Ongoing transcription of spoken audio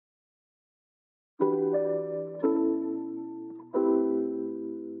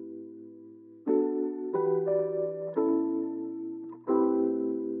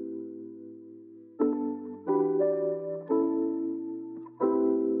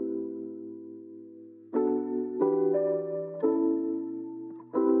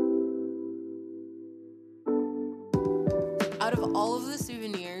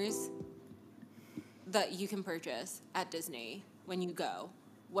that you can purchase at Disney when you go,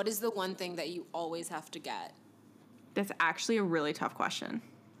 what is the one thing that you always have to get? That's actually a really tough question.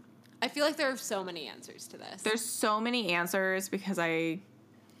 I feel like there are so many answers to this. There's so many answers because I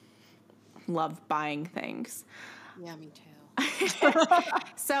love buying things. Yeah, me too.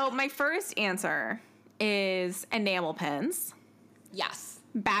 So my first answer is enamel pins. Yes.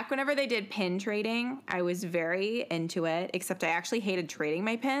 Back whenever they did pin trading, I was very into it, except I actually hated trading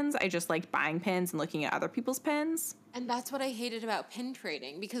my pins. I just liked buying pins and looking at other people's pins. And that's what I hated about pin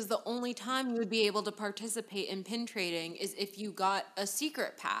trading, because the only time you would be able to participate in pin trading is if you got a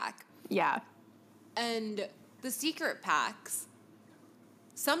secret pack. Yeah. And the secret packs,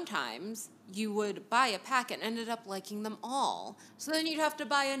 sometimes you would buy a pack and ended up liking them all. So then you'd have to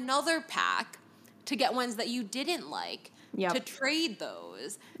buy another pack to get ones that you didn't like. Yep. To trade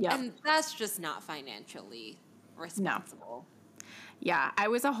those. Yep. And that's just not financially responsible. Yeah, I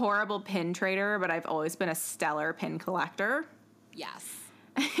was a horrible pin trader, but I've always been a stellar pin collector. Yes.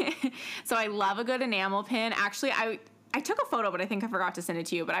 So I love a good enamel pin. Actually, I took a photo, but I think I forgot to send it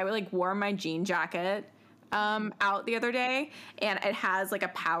to you. But I wore my jean jacket out the other day, and it has like a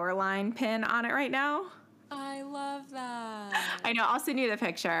Powerline pin on it right now. I love that. I know. I'll send you the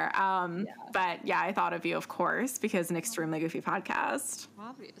picture. But yeah, I thought of you, of course, because an extremely goofy podcast.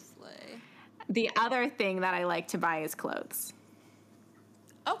 Obviously. The other thing that I like to buy is clothes.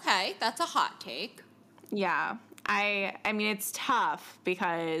 Okay, that's a hot take. Yeah. I mean, it's tough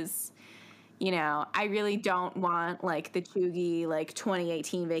because, you know, I really don't want like the chuggy like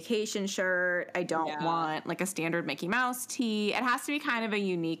 2018 vacation shirt. I don't want like a standard Mickey Mouse tee. It has to be kind of a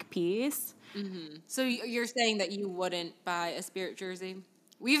unique piece. Mm-hmm. So you're saying that you wouldn't buy a Spirit jersey?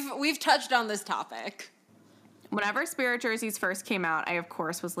 We've touched on this topic. Whenever Spirit jerseys first came out, I, of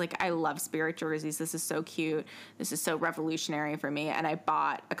course, was like, I love Spirit jerseys. This is so cute. This is so revolutionary for me. And I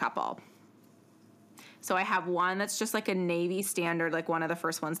bought a couple. So I have one that's just like a navy standard, like one of the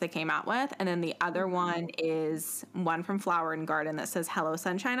first ones they came out with. And then the other one is one from Flower and Garden that says Hello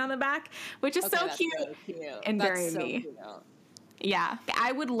Sunshine on the back, which is so cute, and that's very so me. Cute. Yeah.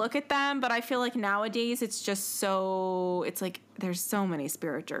 I would look at them, but I feel like nowadays it's just so, it's like there's so many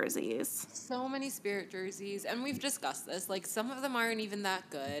Spirit jerseys. So many Spirit jerseys. And we've discussed this. Like, some of them aren't even that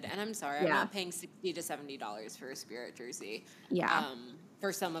good. And I'm sorry, I'm not paying $60 to $70 for a Spirit jersey. Yeah.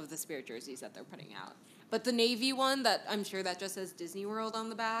 For some of the Spirit jerseys that they're putting out. But the navy one, that I'm sure that just says Disney World on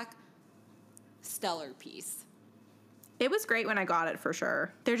the back, stellar piece. It was great when I got it, for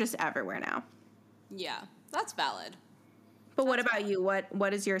sure. They're just everywhere now. Yeah, that's valid. But what about you?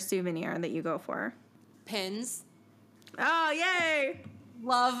 What is your souvenir that you go for? Pins. Oh, yay!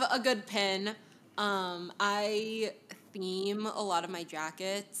 Love a good pin. I theme a lot of my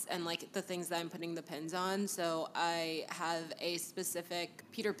jackets and like the things that I'm putting the pins on. So I have a specific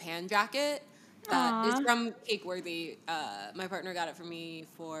Peter Pan jacket that is from Cakeworthy. My partner got it for me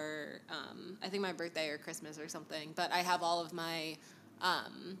for I think my birthday or Christmas or something. But I have all of my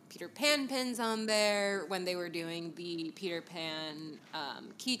Peter Pan pins on there. When they were doing the Peter Pan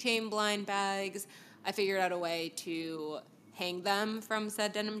keychain blind bags, I figured out a way to hang them from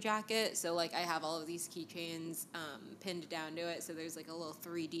said denim jacket. So, like, I have all of these keychains pinned down to it, so there's, like, a little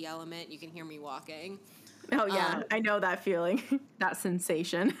 3D element. You can hear me walking. Oh, yeah. I know that feeling. That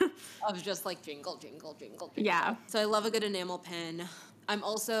sensation. Of just, like, jingle, jingle, jingle, jingle. Yeah. So I love a good enamel pin. I'm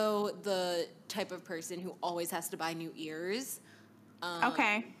also the type of person who always has to buy new ears.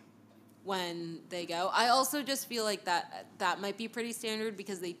 Okay. When they go. I also just feel like that might be pretty standard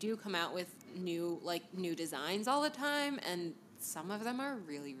because they do come out with new designs all the time, and some of them are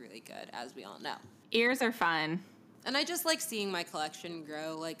really, really good, as we all know. Ears are fun. And I just like seeing my collection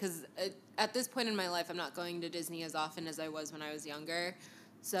grow, like, because at this point in my life, I'm not going to Disney as often as I was when I was younger.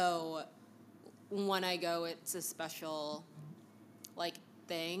 So when I go, it's a special, like,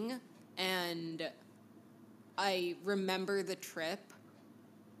 thing, and I remember the trip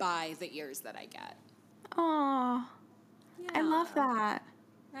by the ears that I get. Aw. Yeah. I love that.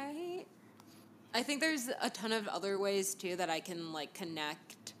 Right? I think there's a ton of other ways, too, that I can, like,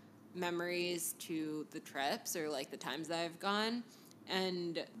 connect memories to the trips or, like, the times that I've gone.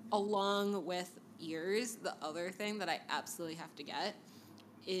 And along with ears, the other thing that I absolutely have to get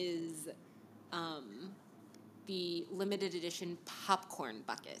is the limited edition popcorn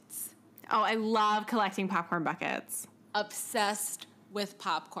buckets. Oh, I love collecting popcorn buckets. Obsessed with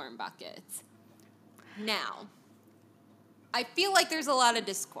popcorn buckets. Now, I feel like there's a lot of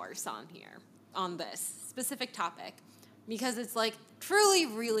discourse on this specific topic, because it's like, truly,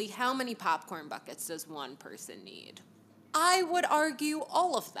 really, how many popcorn buckets does one person need? I would argue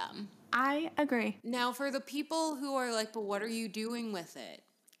all of them. I agree. Now, for the people who are like, but what are you doing with it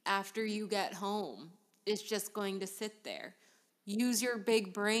after you get home? is just going to sit there. Use your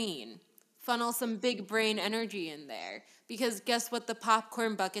big brain. Funnel some big brain energy in there. Because guess what the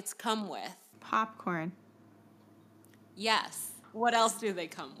popcorn buckets come with? Popcorn. Yes. What else do they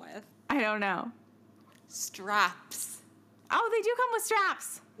come with? I don't know. Straps. Oh, they do come with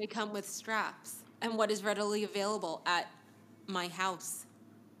straps. They come with straps. And what is readily available at my house?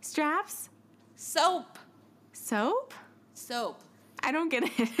 Straps? Soap. Soap? Soap. I don't get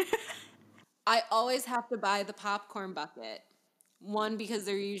it. I always have to buy the popcorn bucket. 1, because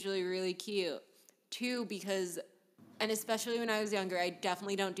they're usually really cute. 2, because, and especially when I was younger, I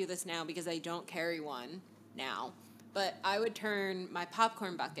definitely don't do this now because I don't carry one now. But I would turn my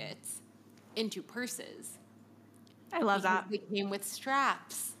popcorn buckets into purses. I love that. They came with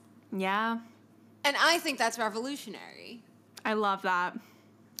straps. Yeah. And I think that's revolutionary. I love that.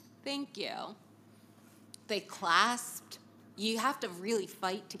 Thank you. They clasped. You have to really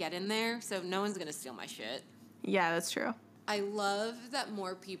fight to get in there, so no one's going to steal my shit. Yeah, that's true. I love that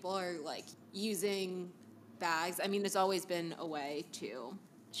more people are, like, using bags. I mean, it's always been a way to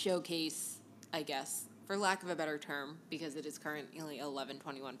showcase, I guess, for lack of a better term, because it is currently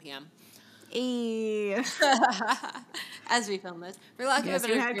 11:21 p.m. As we film this. For lack of a better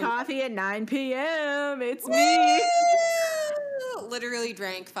term. You had coffee at 9 p.m. It's me. Literally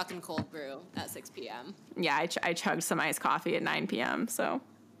drank fucking cold brew at 6 p.m. Yeah, I chugged some iced coffee at 9 p.m., so.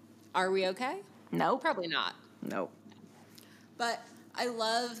 Are we okay? Nope. Probably not. Nope. But I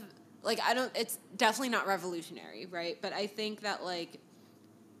love, like, it's definitely not revolutionary, right? But I think that, like,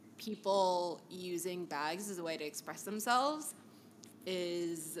 people using bags as a way to express themselves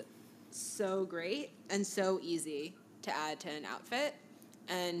is so great and so easy to add to an outfit.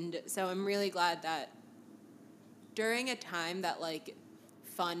 And so I'm really glad that during a time that, like,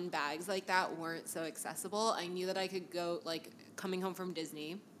 fun bags like that weren't so accessible, I knew that I could go, like, coming home from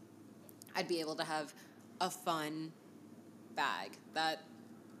Disney, I'd be able to have a fun bag that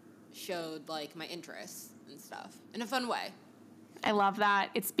showed, like, my interests and stuff in a fun way. I love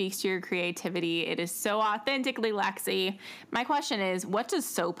that. It speaks to your creativity. It is so authentically Lexi. My question is, what does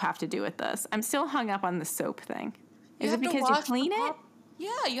soap have to do with this? I'm still hung up on the soap thing. Is it because you clean it?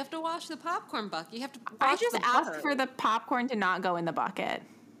 Yeah, you have to wash the popcorn bucket. You have to wash I just the asked butter. for the popcorn to not go in the bucket.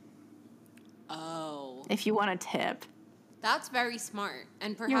 Oh. If you want a tip. That's very smart.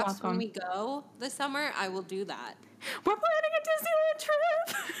 And perhaps when we go this summer, I will do that. We're planning a Disneyland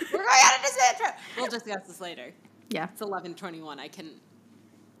trip. We're going on a Disneyland trip. We'll discuss this later. Yeah. It's 11:21. I can...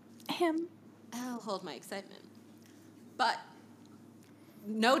 I'll hold my excitement. But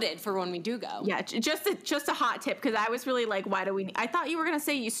noted for when we do go. Yeah, just a hot tip, because I was really like, why do we... I thought you were going to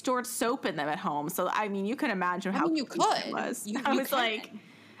say you stored soap in them at home. So, I mean, you can imagine how you could. It was. I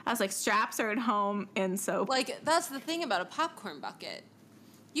was like, straps are at home and soap. Like, that's the thing about a popcorn bucket.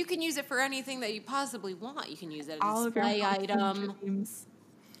 You can use it for anything that you possibly want. You can use it as a display item, dreams.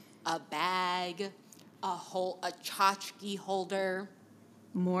 A bag, a tchotchke holder.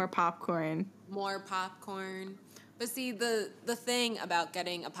 More popcorn. But see, the thing about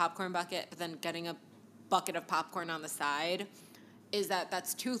getting a popcorn bucket, but then getting a bucket of popcorn on the side, is that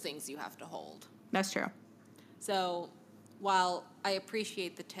that's 2 things you have to hold. That's true. So, while I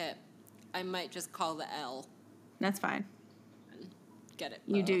appreciate the tip, I might just call the L. That's fine. And get it.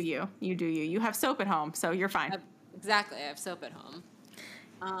 You do you. You do you. You have soap at home, so you're fine. Exactly. I have soap at home.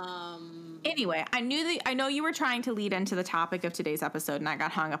 Anyway, I know you were trying to lead into the topic of today's episode, and I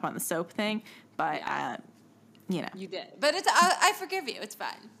got hung up on the soap thing, but yeah. You know. You did. But I forgive you. It's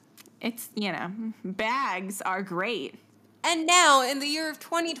fine. It's, bags are great. And now, in the year of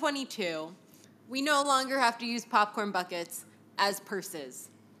 2022, we no longer have to use popcorn buckets as purses.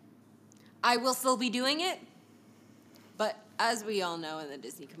 I will still be doing it, but as we all know in the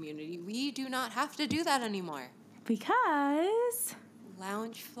Disney community, we do not have to do that anymore. Because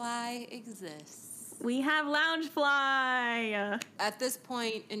Loungefly exists. We have Loungefly. At this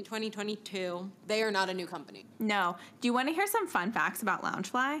point in 2022, they are not a new company. No. Do you want to hear some fun facts about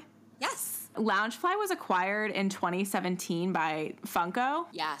Loungefly? Yes. Loungefly was acquired in 2017 by Funko.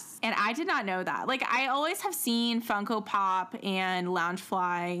 Yes. And I did not know that. Like, I always have seen Funko Pop and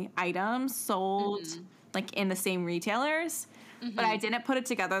Loungefly items sold, like, in the same retailers. Mm-hmm. But I didn't put it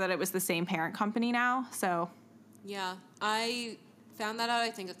together that it was the same parent company now, so. Yeah. I found that out, I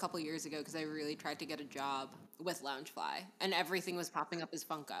think, a couple years ago because I really tried to get a job with Loungefly. And everything was popping up as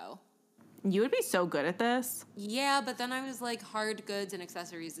Funko. You would be so good at this. Yeah, but then I was like, hard goods and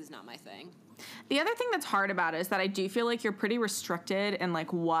accessories is not my thing. The other thing that's hard about it is that I do feel like you're pretty restricted in,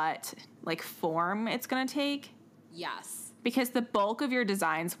 like, what, like, form it's going to take. Yes. Because the bulk of your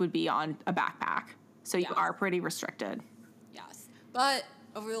designs would be on a backpack. So you are pretty restricted. Yes. But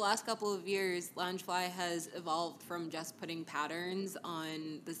over the last couple of years, Loungefly has evolved from just putting patterns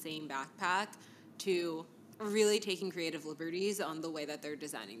on the same backpack to really taking creative liberties on the way that they're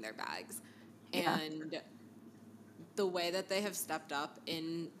designing their bags. Yeah. And the way that they have stepped up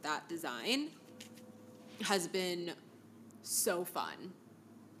in that design has been so fun.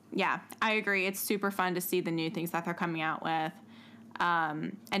 Yeah, I agree. It's super fun to see the new things that they're coming out with.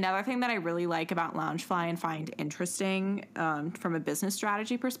 Another thing that I really like about Loungefly and find interesting from a business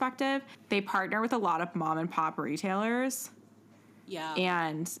strategy perspective, they partner with a lot of mom and pop retailers. Yeah.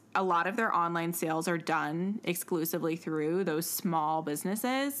 And a lot of their online sales are done exclusively through those small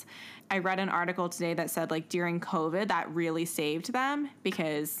businesses. I read an article today that said, like, during COVID, that really saved them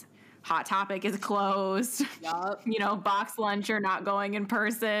because Hot Topic is closed. Yup. You know, Box Lunch are not going in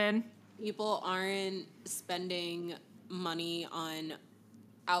person. People aren't spending money on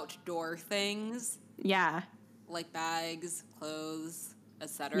outdoor things Yeah. like bags, clothes,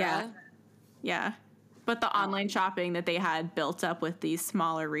 etc. Yeah. Yeah. But the online shopping that they had built up with these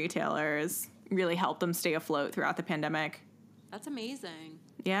smaller retailers really helped them stay afloat throughout the pandemic. That's amazing.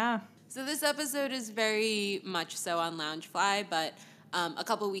 Yeah. So this episode is very much so on Loungefly, but a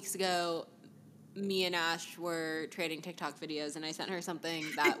couple weeks ago, me and Ash were trading TikTok videos, and I sent her something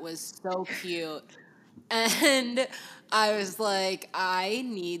that was so cute. And I was like, I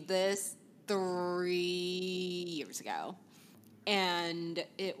need this 3 years ago. And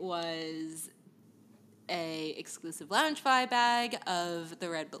it was a exclusive Loungefly bag of the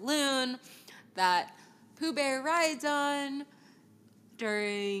red balloon that Pooh Bear rides on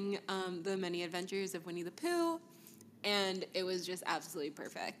during the many adventures of Winnie the Pooh. And it was just absolutely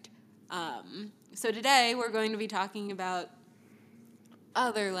perfect. So today we're going to be talking about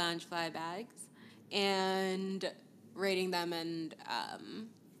other Loungefly bags and rating them and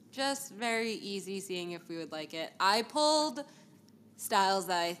just very easy seeing if we would like it. I pulled styles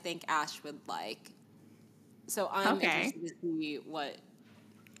that I think Ash would like. So I'm interested to see what,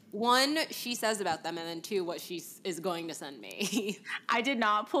 one, she says about them, and then two, what she is going to send me. I did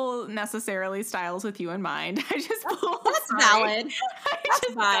not pull necessarily styles with you in mind. I just pulled. That's valid.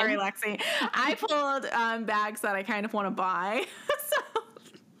 That's fine. Sorry, Lexi. I pulled bags that I kind of want to buy. So.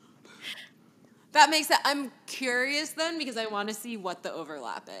 That makes it. I'm curious then because I want to see what the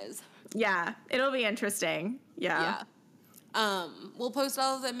overlap is. Yeah, it'll be interesting. Yeah. We'll post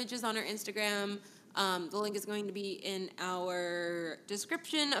all of the images on our Instagram. The link is going to be in our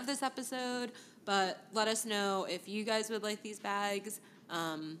description of this episode, but let us know if you guys would like these bags,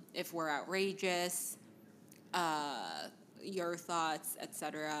 if we're outrageous, your thoughts,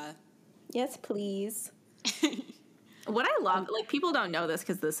 etc. Yes, please. What I love, like, people don't know this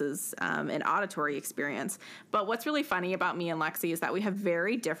because this is an auditory experience, but what's really funny about me and Lexi is that we have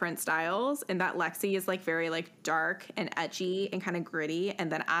very different styles, and that Lexi is, like, very, like, dark and edgy and kind of gritty,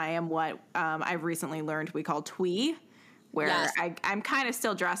 and then I am what I've recently learned we call twee, where Yes. I'm kind of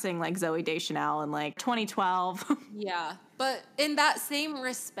still dressing like Zooey Deschanel in, like, 2012. Yeah, but in that same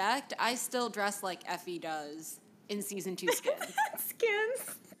respect, I still dress like Effie does in Season 2 Skins.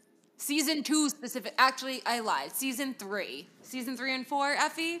 Skins. Season 2 specific. Actually, I lied. Season 3. Season 3 and 4,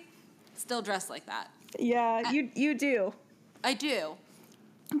 Effie, still dressed like that. Yeah, you do. I do.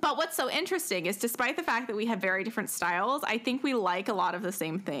 But what's so interesting is despite the fact that we have very different styles, I think we like a lot of the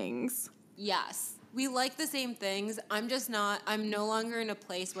same things. Yes. We like the same things. I'm no longer in a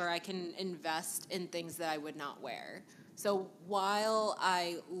place where I can invest in things that I would not wear. So while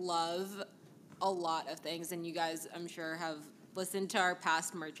I love a lot of things, and you guys, I'm sure, have listened to our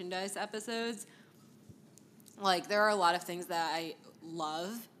past merchandise episodes, like, there are a lot of things that I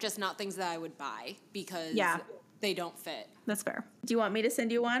love, just not things that I would buy because they don't fit. That's fair. Do you want me to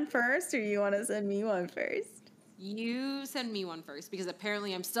send you one first, or do you want to send me one first? You send me one first because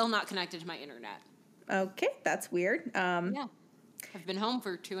apparently I'm still not connected to my internet. Okay, that's weird. Yeah. I've been home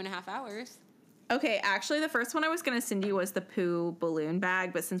for 2.5 hours. Okay, actually, the first one I was going to send you was the Pooh balloon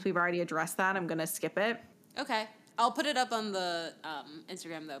bag, but since we've already addressed that, I'm going to skip it. Okay. I'll put it up on the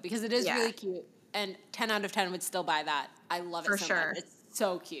Instagram, though, because it is really cute. And 10 out of 10 would still buy that. I love it so much. It's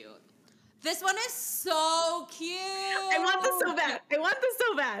so cute. This one is so cute. I want this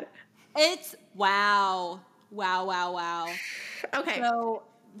so bad. It's wow. Wow, wow, wow. Okay. So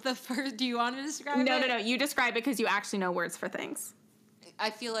the first, do you want to describe it? No. You describe it because you actually know words for things.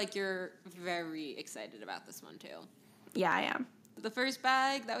 I feel like you're very excited about this one, too. Yeah, I am. The first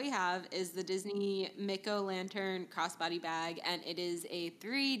bag that we have is the Disney Miko Lantern crossbody bag, and it is a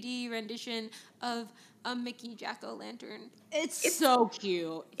 3D rendition of a Mickey Jack-o'-lantern. It's so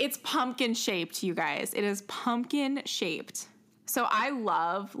cute. It's pumpkin shaped, you guys. It is pumpkin shaped. So I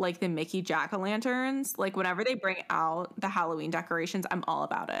love like the Mickey jack-o'-lanterns. Like whenever they bring out the Halloween decorations, I'm all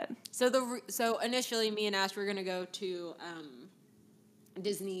about it. So initially, me and Ash were gonna go to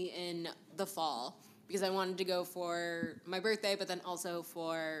Disney in the fall because I wanted to go for my birthday, but then also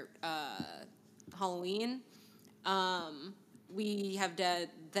for Halloween. We have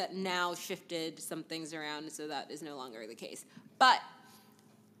that now shifted some things around, so that is no longer the case. But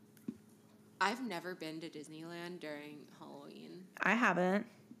I've never been to Disneyland during Halloween. I haven't.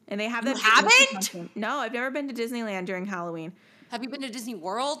 And they have You that. haven't? No, I've never been to Disneyland during Halloween. Have you been to Disney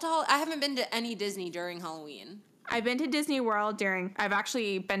World? I haven't been to any Disney during Halloween. I've been to Disney World I've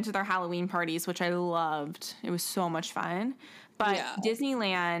actually been to their Halloween parties, which I loved. It was so much fun. But Yeah.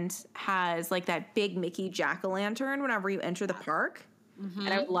 Disneyland has like that big Mickey jack-o'-lantern whenever you enter the park. Mm-hmm.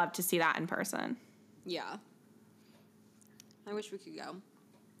 And I would love to see that in person. Yeah. I wish we could go.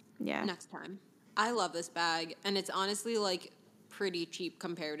 Yeah. Next time. I love this bag, and it's honestly like pretty cheap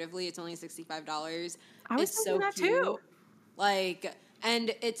comparatively. It's only $65. I was thinking that too. Like,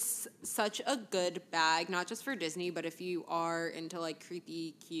 and it's such a good bag, not just for Disney, but if you are into like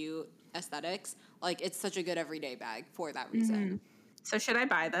creepy, cute aesthetics, like it's such a good everyday bag for that reason. Mm-hmm. So should I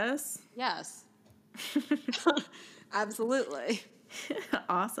buy this? Yes. Absolutely.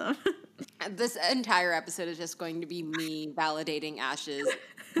 Awesome. This entire episode is just going to be me validating Ash's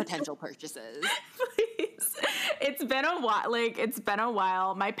potential purchases. Please. It's been a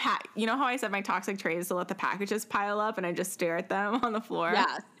while. You know how I said my toxic trait is to let the packages pile up and I just stare at them on the floor?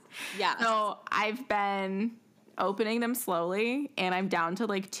 Yes. Yes. So I've been opening them slowly and I'm down to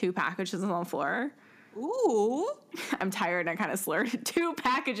like 2 packages on the floor. Ooh. I'm tired and I kind of slurred 2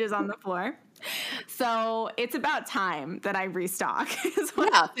 packages on the floor. So it's about time that I restock.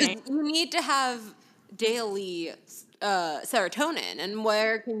 You need to have daily serotonin. And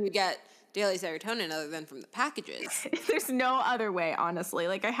where can you get daily serotonin other than from the packages? There's no other way, honestly.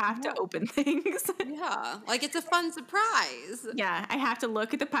 Like, I have to open things. Yeah. Like, it's a fun surprise. Yeah. I have to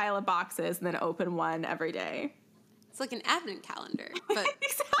look at the pile of boxes and then open one every day. It's like an advent calendar, but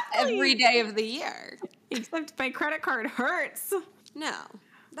Exactly. every day of the year. Except my credit card hurts. No,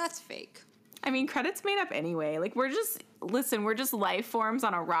 that's fake. I mean, credit's made up anyway. Like, we're just life forms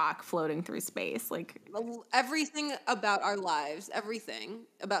on a rock floating through space. Like, everything about our lives, everything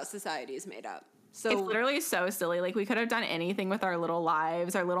about society is made up. So it's literally so silly. Like, we could have done anything with our little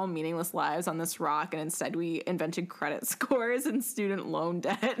lives, our little meaningless lives on this rock, and instead we invented credit scores and student loan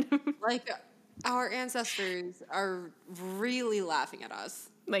debt. like, our ancestors are really laughing at us.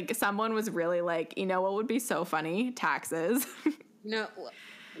 Like, someone was really like, you know what would be so funny? Taxes.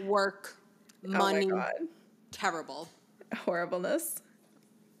 Work. Money. Oh my God. Terrible. Horribleness.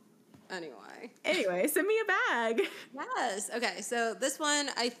 Anyway, send me a bag. Yes. Okay, so this one,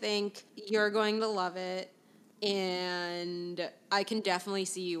 I think you're going to love it, and I can definitely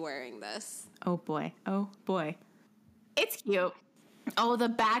see you wearing this. Oh, boy. It's cute. Oh, the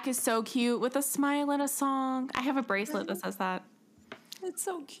back is so cute with a smile and a song. I have a bracelet that says that. It's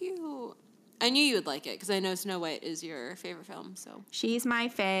so cute. I knew you would like it because I know Snow White is your favorite film. So she's my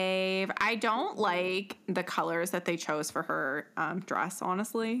fave. I don't like the colors that they chose for her dress,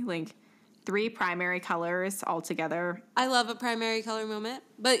 honestly. Like 3 primary colors all together. I love a primary color moment,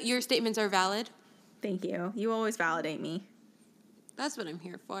 but your statements are valid. Thank you. You always validate me. That's what I'm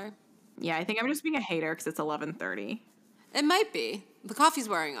here for. Yeah, I think I'm just being a hater because it's 11:30. It might be. The coffee's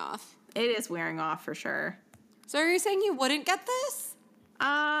wearing off. It is wearing off for sure. So are you saying you wouldn't get this? The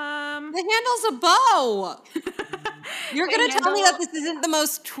handle's a bow. You're going to tell me that this isn't the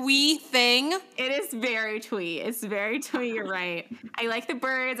most twee thing? It is very twee. It's very twee. You're right. I like the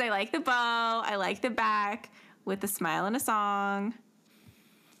birds. I like the bow. I like the back with the smile and a song.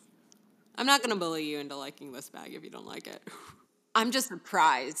 I'm not going to bully you into liking this bag if you don't like it. I'm just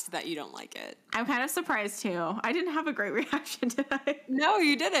surprised that you don't like it. I'm kind of surprised too. I didn't have a great reaction today. No,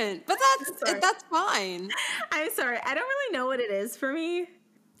 you didn't. But that's fine. I'm sorry. I don't really know what it is for me.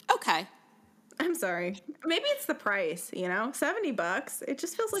 Okay. I'm sorry. Maybe it's the price, you know? $70. It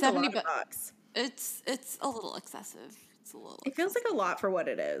just feels like a lot of bucks. It's a little excessive. It feels like a lot for what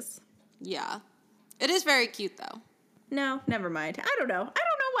it is. Yeah. It is very cute though. No, never mind. I don't know. I don't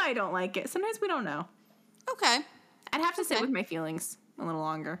know why I don't like it. Sometimes we don't know. Okay. I'd have to sit with my feelings a little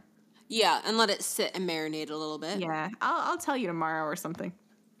longer. Yeah, and let it sit and marinate a little bit. Yeah, I'll tell you tomorrow or something.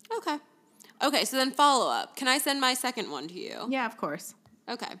 Okay, so then follow up. Can I send my second one to you? Yeah, of course.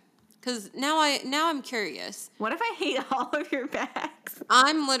 Okay. Because now I'm curious. What if I hate all of your bags?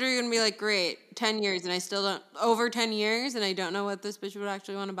 I'm literally going to be like, great, 10 years, and I still don't, over 10 years, and I don't know what this bitch would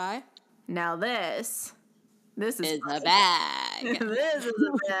actually want to buy? Now this is a bag. This is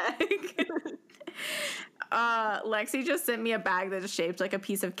a bag. Lexi just sent me a bag that is shaped like a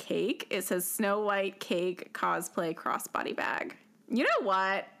piece of cake. It says Snow White Cake Cosplay Crossbody Bag. You know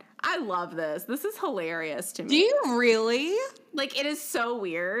what? I love this. This is hilarious to me. Do you really? Like, it is so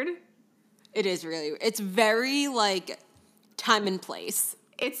weird. It is really. It's very, like, time and place.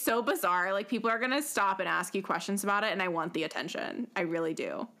 It's so bizarre. Like, people are going to stop and ask you questions about it, and I want the attention. I really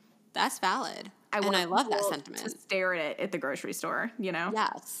do. That's valid. I love that sentiment. To stare at it at the grocery store, you know?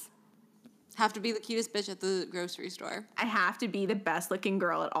 Yes. Have to be the cutest bitch at the grocery store. I have to be the best looking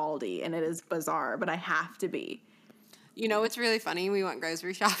girl at Aldi, and it is bizarre, but I have to be. You know what's really funny? We went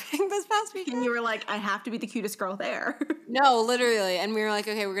grocery shopping this past weekend. And you were like, I have to be the cutest girl there. No, literally. And we were like,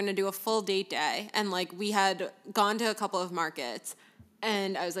 okay, we're going to do a full date day. And, like, we had gone to a couple of markets.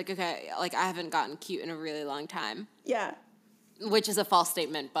 And I was like, okay, like, I haven't gotten cute in a really long time. Yeah. Which is a false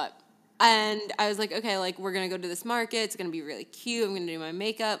statement, but. And I was like, okay, like, we're going to go to this market. It's going to be really cute. I'm going to do my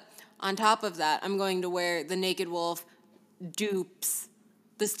makeup. On top of that, I'm going to wear the Naked Wolf dupes,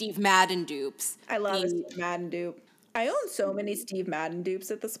 the Steve Madden dupes. I love a Steve Madden dupe. I own so many Steve Madden dupes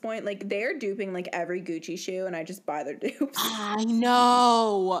at this point. Like, they're duping, like, every Gucci shoe, and I just buy their dupes. I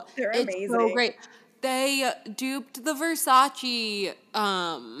know. They're amazing. It's so great. They duped the Versace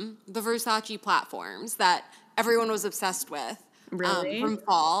platforms that everyone was obsessed with. Really? From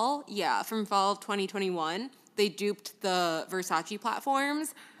fall of 2021. They duped the Versace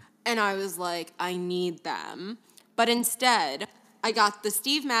platforms, and I was like, I need them. But instead, I got the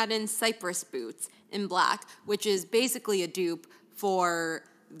Steve Madden Cypress boots in black, which is basically a dupe for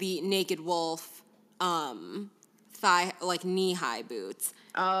the Naked Wolf knee-high boots.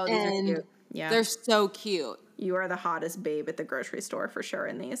 Oh, these are cute. Yeah. They're so cute. You are the hottest babe at the grocery store for sure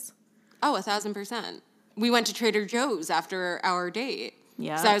in these. Oh, 1,000%. We went to Trader Joe's after our date.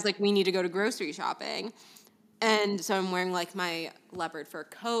 Yeah. So I was like, we need to go to grocery shopping. And so I'm wearing, like, my leopard fur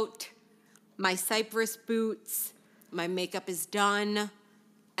coat, my Cypress boots, my makeup is done,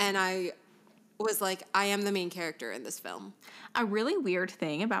 and I was like, I am the main character in this film. A really weird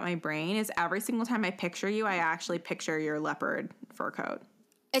thing about my brain is every single time I picture you, I actually picture your leopard fur coat.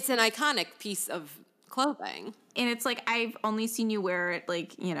 It's an iconic piece of clothing. And it's like, I've only seen you wear it,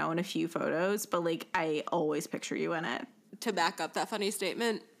 like, you know, in a few photos, but, like, I always picture you in it. To back up that funny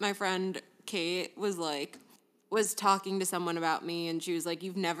statement, my friend Kate was talking to someone about me, and she was like,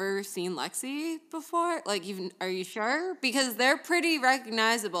 you've never seen Lexi before? Like, are you sure? Because they're pretty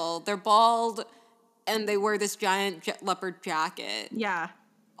recognizable. They're bald, and they wear this giant leopard jacket. Yeah.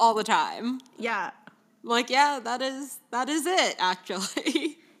 All the time. Yeah. I'm like, yeah, that is it,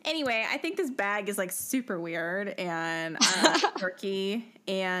 actually. Anyway, I think this bag is, like, super weird and quirky,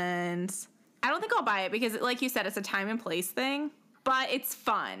 and I don't think I'll buy it because, like you said, it's a time and place thing. But it's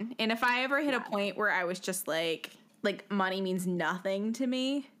fun. And if I ever hit a point where I was just like money means nothing to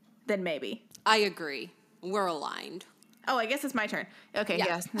me, then maybe. I agree. We're aligned. Oh, I guess it's my turn. Okay,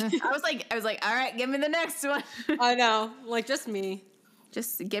 Yeah. yes. I was like, all right, give me the next one. I know. Like, just me.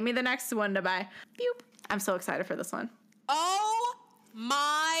 Just give me the next one to buy. Boop. I'm so excited for this one. Oh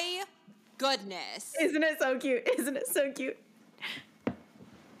my goodness. Isn't it so cute? Isn't it so cute?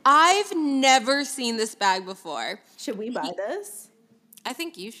 I've never seen this bag before. Should we buy this? I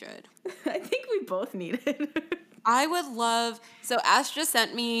think you should. I think we both need it. I would love. So Ash just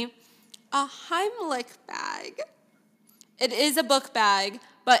sent me a Heimlich bag. It is a book bag,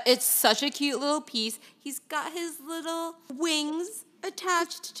 but it's such a cute little piece. He's got his little wings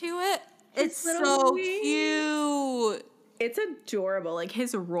attached to it. It's so cute. It's adorable. Like,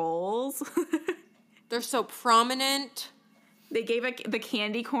 his rolls. They're so prominent. They gave the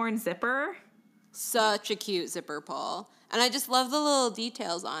candy corn zipper. Such a cute zipper pull. And I just love the little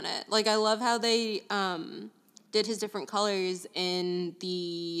details on it. Like, I love how they did his different colors in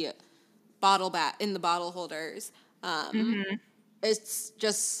the bottle holders. It's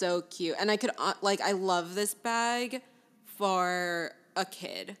just so cute. And I love this bag for a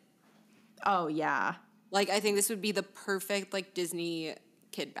kid. Oh, yeah. Like, I think this would be the perfect, like, Disney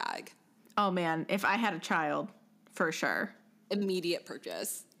kid bag. Oh, man. If I had a child, for sure. Immediate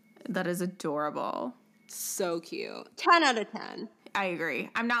purchase. That is adorable. So cute. 10 out of 10. I agree.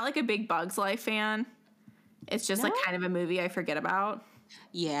 I'm not, like, a big Bugs Life fan. It's just, like, kind of a movie I forget about.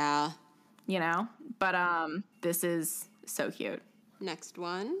 Yeah. You know? But this is so cute. Next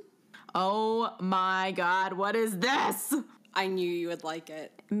one. Oh, my God. What is this? I knew you would like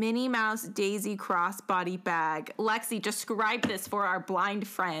it. Minnie Mouse Daisy crossbody bag. Lexi, describe this for our blind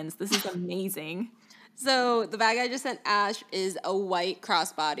friends. This is amazing. So the bag I just sent Ash is a white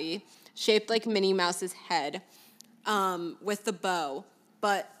crossbody shaped like Minnie Mouse's head with the bow.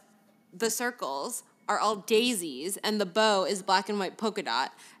 But the circles are all daisies and the bow is black and white polka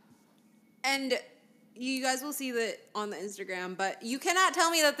dot. And you guys will see that on the Instagram, but you cannot tell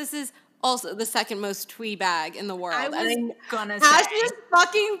me that this is also the second most twee bag in the world. I was gonna Ash's say.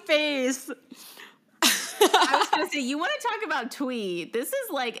 fucking face. I was gonna say, you want to talk about twee? This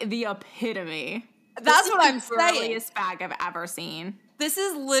is like the epitome. That's what I'm The saying. girliest bag I've ever seen. This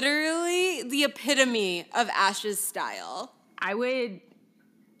is literally the epitome of Ash's style.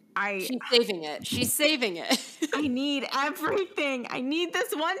 She's saving it. She's saving it. I need everything. I need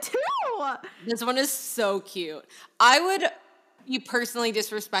this one too. This one is so cute. I would be personally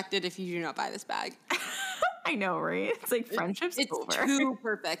disrespected if you do not buy this bag. I know, right? It's like friendship's It's over. too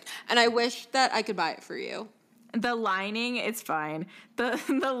perfect. And I wish that I could buy it for you. The lining, it's fine.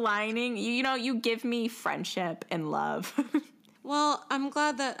 The lining, you give me friendship and love. Well, I'm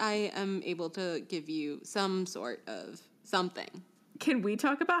glad that I am able to give you some sort of something. Can we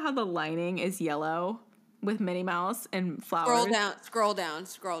talk about how the lining is yellow with Minnie Mouse and flowers? Scroll down.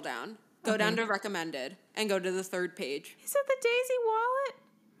 Go down to recommended and go to the third page. Is it the Daisy wallet?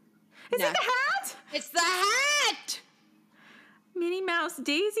 Is it Next. the hat? It's the hat! Minnie Mouse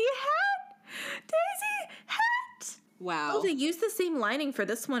Daisy hat? Daisy hat! Wow. Oh, they used the same lining for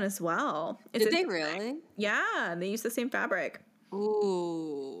this one as well. Did they really? Yeah, they used the same fabric.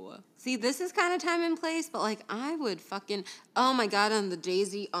 Ooh. See, this is kind of time and place, but like I would oh my God, on the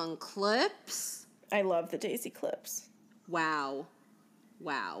Daisy on clips. I love the Daisy clips. Wow.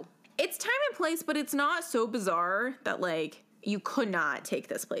 It's time and place, but it's not so bizarre that like you could not take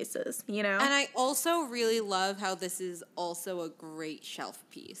this places, you know? And I also really love how this is also a great shelf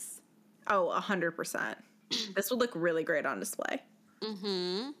piece. Oh, 100%. This would look really great on display.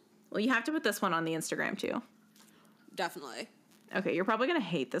 Mm-hmm. Well, you have to put this one on the Instagram too. Definitely. Okay, you're probably gonna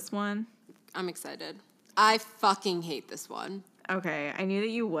hate this one. I'm excited. I fucking hate this one. Okay, I knew that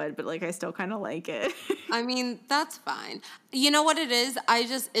you would, but like I still kind of like it. I mean, that's fine. You know what it is?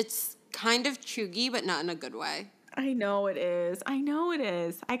 It's kind of chuggy, but not in a good way. I know it is.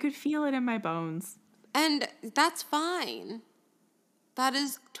 I could feel it in my bones. And that's fine. That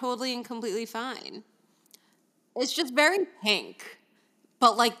is totally and completely fine. It's just very pink,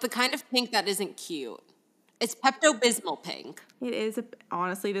 but like the kind of pink that isn't cute. It's Pepto-Bismol pink. It is,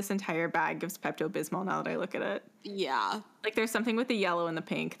 honestly, this entire bag gives Pepto-Bismol now that I look at it. Yeah. Like there's something with the yellow and the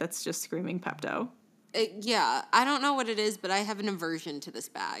pink that's just screaming Pepto. Yeah. I don't know what it is, but I have an aversion to this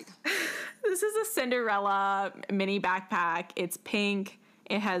bag. This is a Cinderella mini backpack. It's pink.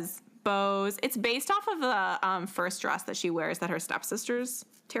 It has bows. It's based off of the first dress that she wears that her stepsisters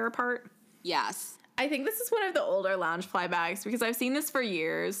tear apart. Yes. I think this is one of the older Loungefly bags because I've seen this for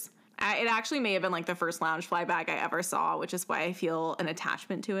years. It actually may have been like the first Loungefly bag I ever saw, which is why I feel an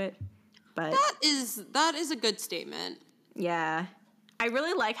attachment to it. But that is a good statement. yeah, I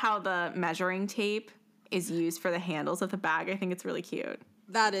really like how the measuring tape is used for the handles of the bag. I think it's really cute.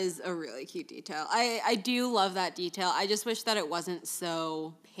 That is a really cute detail. I do love that detail. I just wish that it wasn't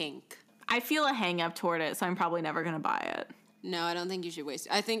so pink. I feel a hang up toward it, so I'm probably never going to buy it. No, I don't think you should waste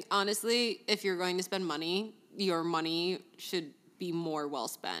it. I think, honestly, if you're going to spend money, your money should be more well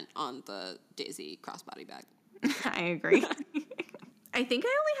spent on the Daisy crossbody bag. I agree. I think I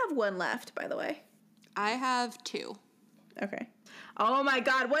only have one left, by the way. I have 2. Okay. Oh my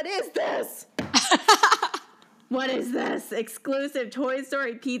God, what is this? What is this? Exclusive Toy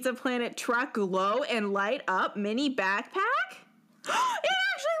Story Pizza Planet truck glow and light up mini backpack? It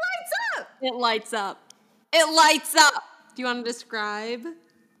actually lights up! It lights up. It lights up! Do you want to describe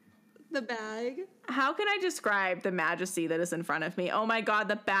the bag? How can I describe the majesty that is in front of me? Oh my God,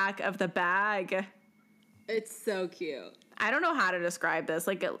 the back of the bag. It's so cute. I don't know how to describe this.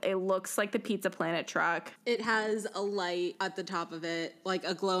 Like, it looks like the Pizza Planet truck. It has a light at the top of it, like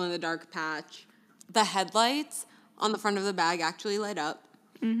a glow-in-the-dark patch. The headlights on the front of the bag actually light up.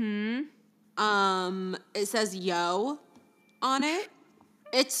 Mm-hmm. It says yo on it.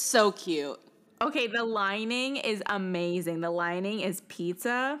 It's so cute. Okay, the lining is amazing. The lining is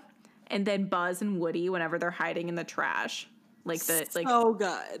pizza, and then Buzz and Woody whenever they're hiding in the trash. So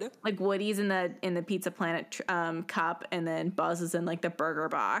good. Like Woody's in the Pizza Planet cup, and then Buzz is in like the burger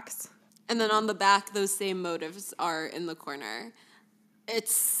box. And then on the back, those same motives are in the corner.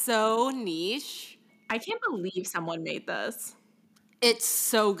 It's so niche. I can't believe someone made this. It's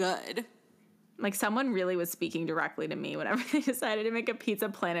so good. Like someone really was speaking directly to me whenever they decided to make a Pizza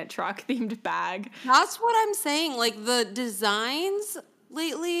Planet truck themed bag. That's what I'm saying. Like the designs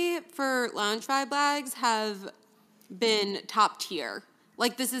lately for Loungefly bags have been top tier.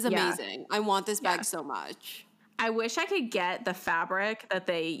 Like this is amazing. I want this bag so much. I wish I could get the fabric that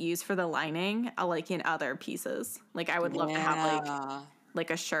they use for the lining, like in other pieces. Like I would love to have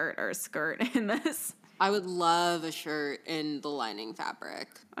like a shirt or a skirt in this. I would love a shirt in the lining fabric.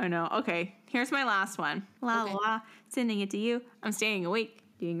 I know. Okay, here's my last one. La Okay. la, sending it to you. I'm staying awake,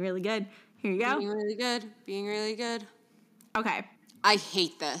 doing really good. Here you go. Being really good. Being really good. Okay. I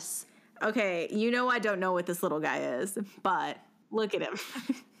hate this. Okay, you know I don't know what this little guy is, but look at him.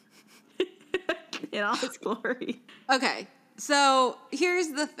 In all his glory. Okay, so here's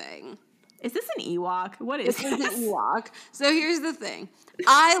the thing. Is this an Ewok? What is This is this? an Ewok. So here's the thing.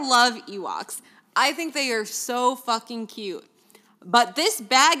 I love Ewoks. I think they are so fucking cute. But this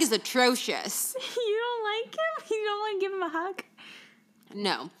bag is atrocious. You don't like him? You don't want to give him a hug?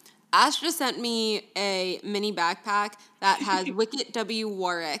 No. Astra sent me a mini backpack that has Wicket W.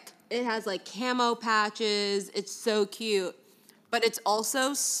 Warwick. It has like camo patches. It's so cute. But it's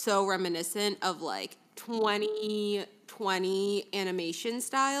also so reminiscent of like 2020 animation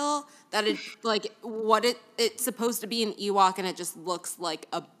style that it's like it's supposed to be an Ewok and it just looks like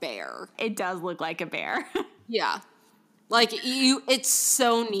a bear. It does look like a bear. Yeah. Like it's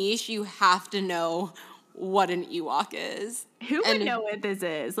so niche, you have to know what an Ewok is. Who would know what this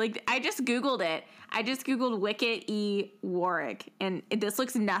is? Like, I just Googled it. I just Googled Wicket E. Warwick, and this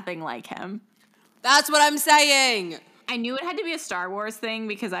looks nothing like him. That's what I'm saying. I knew it had to be a Star Wars thing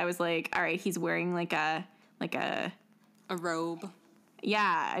because I was like, all right, he's wearing like a robe.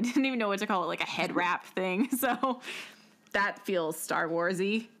 Yeah, I didn't even know what to call it, like a head wrap thing. So that feels Star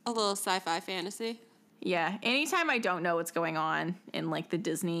Wars-y. A little sci-fi fantasy. Yeah, anytime I don't know what's going on in like the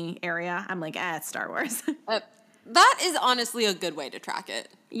Disney area, I'm like, it's Star Wars. That is honestly a good way to track it.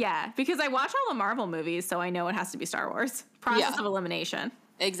 Yeah, because I watch all the Marvel movies, so I know it has to be Star Wars. Process of elimination.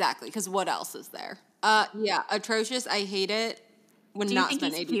 Exactly, because what else is there? Yeah, atrocious. I hate it. Would Do you not think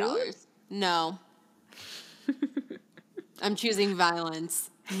spend he's $80. cute? No. I'm choosing violence.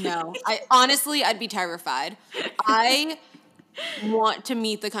 No. I'd be terrified. I want to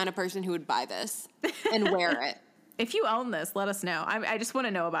meet the kind of person who would buy this and wear it. If you own this, let us know. I just want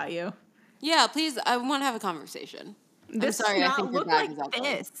to know about you. Yeah, please. I want to have a conversation. This I'm sorry. does I not think your look bag like is ugly.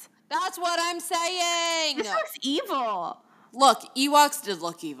 this. That's what I'm saying. This looks evil. Look, Ewoks did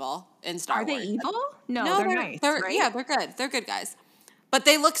look evil in Star Are Wars. they evil? No, they're nice, right? Yeah, they're good. They're good guys. But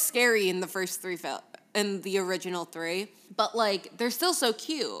they look scary in the first in the original 3. But like, they're still so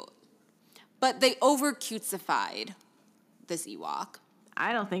cute. But they over cutesified this Ewok.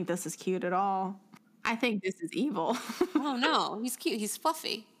 I don't think this is cute at all. I think this is evil. Oh no, he's cute. He's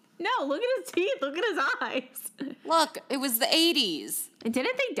fluffy. No, look at his teeth. Look at his eyes. Look, it was the 80s.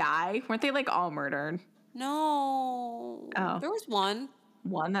 Didn't they die? Weren't they like all murdered? No. Oh. There was one.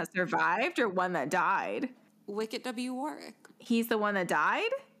 One that survived or one that died? Wicket W. Warwick. He's the one that died?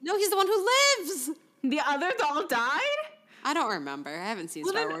 No, he's the one who lives. The others all died? I don't remember. I haven't seen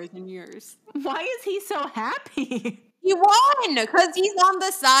Star Wars in years. Why is he so happy? He won because he's on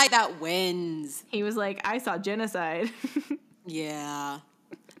the side that wins. He was like, I saw genocide. Yeah.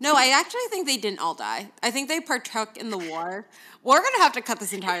 No, I actually think they didn't all die. I think they partook in the war. We're going to have to cut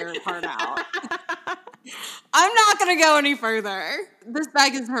this entire part out. I'm not going to go any further. This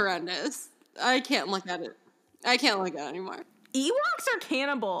bag is horrendous. I can't look at it. I can't look at it anymore. Ewoks are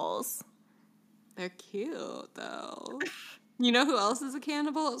cannibals. They're cute, though. You know who else is a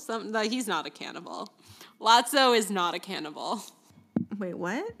cannibal? He's not a cannibal. Lotso is not a cannibal. Wait,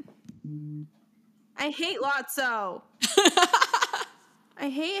 what? I hate Lotso. I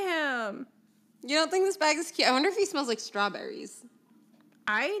hate him. You don't think this bag is cute? I wonder if he smells like strawberries.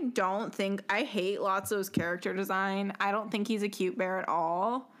 I hate Lotso's character design. I don't think he's a cute bear at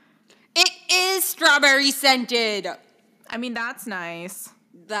all. It is strawberry scented. I mean, that's nice.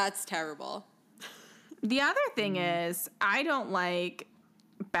 That's terrible. The other thing is, I don't like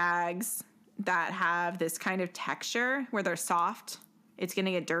bags that have this kind of texture where they're soft. It's going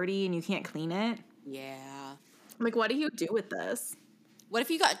to get dirty and you can't clean it. Yeah. Like, what do you do with this? What if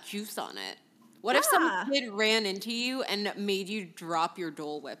you got juice on it? What if some kid ran into you and made you drop your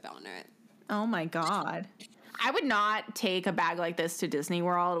Dole Whip on it? Oh my God. I would not take a bag like this to Disney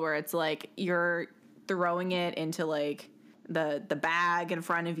World where it's like you're throwing it into like the bag in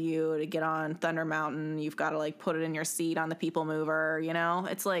front of you to get on Thunder Mountain. You've got to like put it in your seat on the People Mover, you know?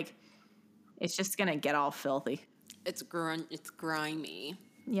 It's like, it's just going to get all filthy. It's grimy.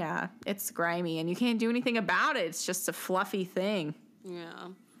 Yeah, it's grimy and you can't do anything about it. It's just a fluffy thing. Yeah.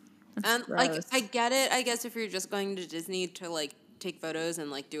 That's and gross. like, I get it, I guess, if you're just going to Disney to like take photos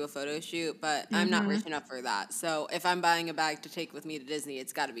and like do a photo shoot, but I'm not rich enough for that. So if I'm buying a bag to take with me to Disney,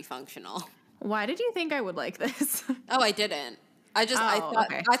 it's got to be functional. Why did you think I would like this? Oh, I didn't. I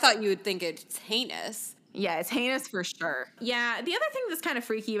thought you would think it's heinous. Yeah, it's heinous for sure. Yeah, the other thing that's kind of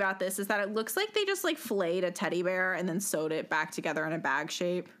freaky about this is that it looks like they just like filleted a teddy bear and then sewed it back together in a bag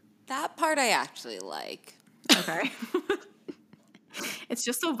shape. That part I actually like. Okay. It's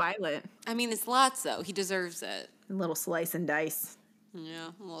just so violent. I mean, it's Lotso. He deserves it. A little slice and dice. Yeah,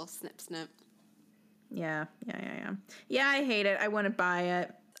 a little snip, snip. Yeah. Yeah, I hate it. I wouldn't buy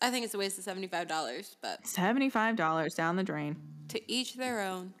it. I think it's a waste of $75, but $75 down the drain. to each their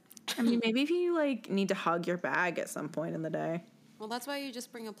own. I mean, maybe if you like need to hug your bag at some point in the day. Well, that's why you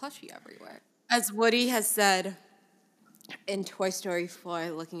just bring a plushie everywhere. As Woody has said in Toy Story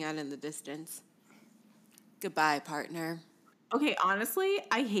 4, looking out in the distance, goodbye, partner. Okay, honestly,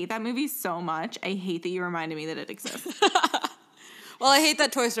 I hate that movie so much. I hate that you reminded me that it exists. Well, I hate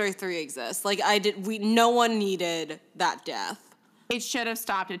that Toy Story 3 exists. Like, no one needed that death. It should have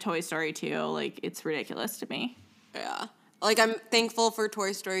stopped at Toy Story 2. Like, it's ridiculous to me. Yeah. Like, I'm thankful for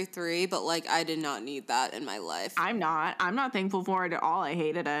Toy Story 3, but, like, I did not need that in my life. I'm not thankful for it at all. I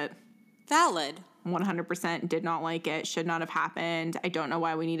hated it. Valid. 100% did not like it. Should not have happened. I don't know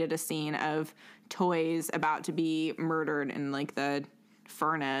why we needed a scene of toys about to be murdered in, like, the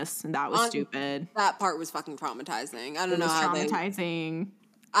furnace. And that was stupid. That part was fucking traumatizing. I don't know how how traumatizing.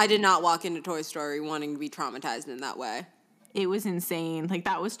 I did not walk into Toy Story wanting to be traumatized in that way. It was insane. Like,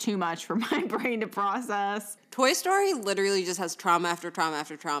 that was too much for my brain to process. Toy Story literally just has trauma after trauma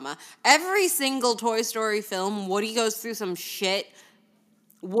after trauma. Every single Toy Story film, Woody goes through some shit.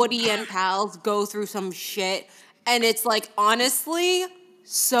 Woody and pals go through some shit. And it's, like, honestly,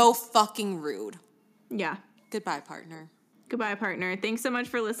 so fucking rude. Yeah. Goodbye, partner. Goodbye, partner. Thanks so much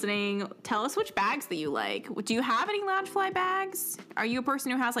for listening. Tell us which bags that you like. Do you have any Loungefly bags? Are you a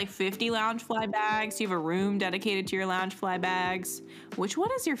person who has like 50 Loungefly bags? Do you have a room dedicated to your Loungefly bags? Which one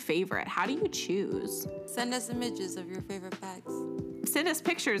is your favorite? How do you choose? Send us images of your favorite bags. Send us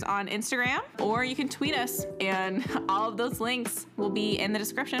pictures on Instagram, or you can tweet us, and all of those links will be in the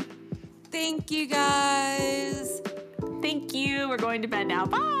description. Thank you, guys. Thank you. We're going to bed now.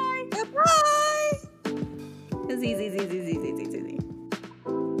 Bye. Goodbye. Z. I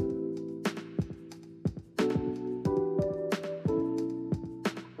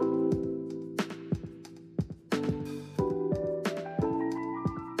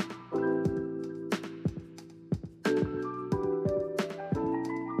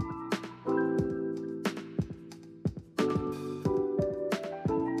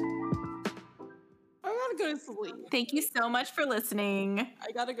gotta go to sleep. Thank you so much for listening.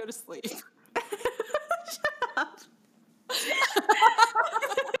 I gotta go to sleep.